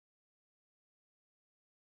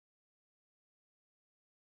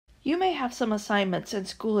You may have some assignments in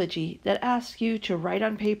Schoology that ask you to write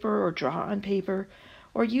on paper or draw on paper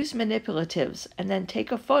or use manipulatives and then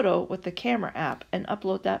take a photo with the camera app and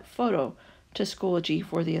upload that photo to Schoology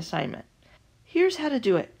for the assignment. Here's how to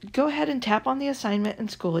do it. Go ahead and tap on the assignment in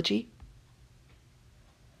Schoology.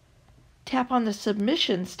 Tap on the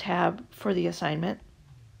Submissions tab for the assignment.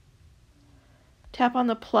 Tap on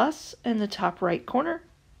the plus in the top right corner.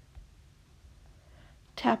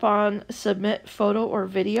 Tap on Submit Photo or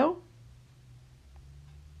Video.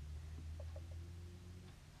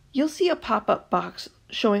 You'll see a pop-up box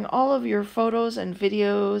showing all of your photos and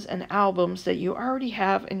videos and albums that you already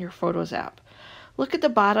have in your Photos app. Look at the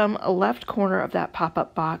bottom left corner of that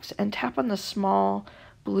pop-up box and tap on the small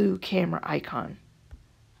blue camera icon.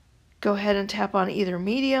 Go ahead and tap on either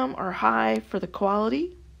medium or high for the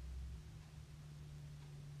quality.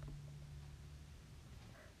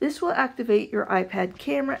 This will activate your iPad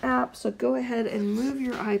camera app, so go ahead and move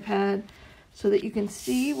your iPad so that you can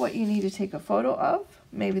see what you need to take a photo of,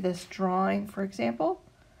 maybe this drawing, for example.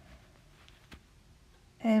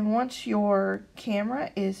 And once your camera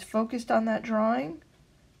is focused on that drawing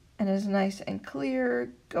and is nice and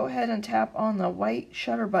clear, go ahead and tap on the white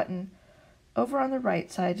shutter button over on the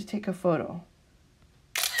right side to take a photo.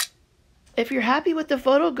 If you're happy with the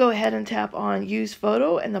photo, go ahead and tap on Use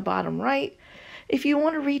Photo in the bottom right. If you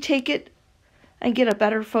want to retake it and get a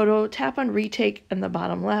better photo, tap on Retake in the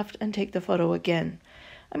bottom left and take the photo again.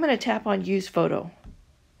 I'm going to tap on Use Photo.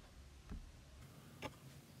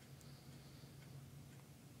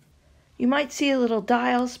 You might see a little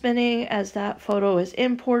dial spinning as that photo is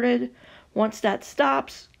imported. Once that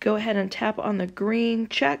stops, go ahead and tap on the green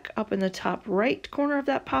check up in the top right corner of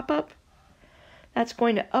that pop-up. That's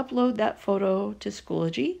going to upload that photo to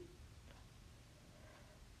Schoology.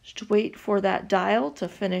 Just wait for that dial to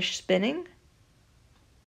finish spinning.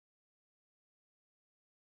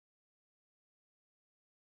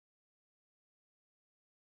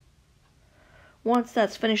 Once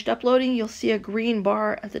that's finished uploading, you'll see a green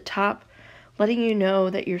bar at the top letting you know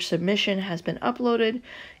that your submission has been uploaded.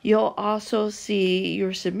 You'll also see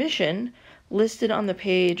your submission listed on the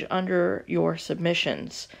page under your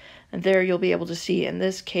submissions. And there you'll be able to see, in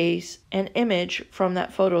this case, an image from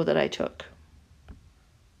that photo that I took.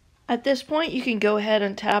 At this point, you can go ahead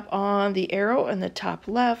and tap on the arrow in the top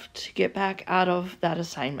left to get back out of that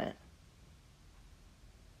assignment.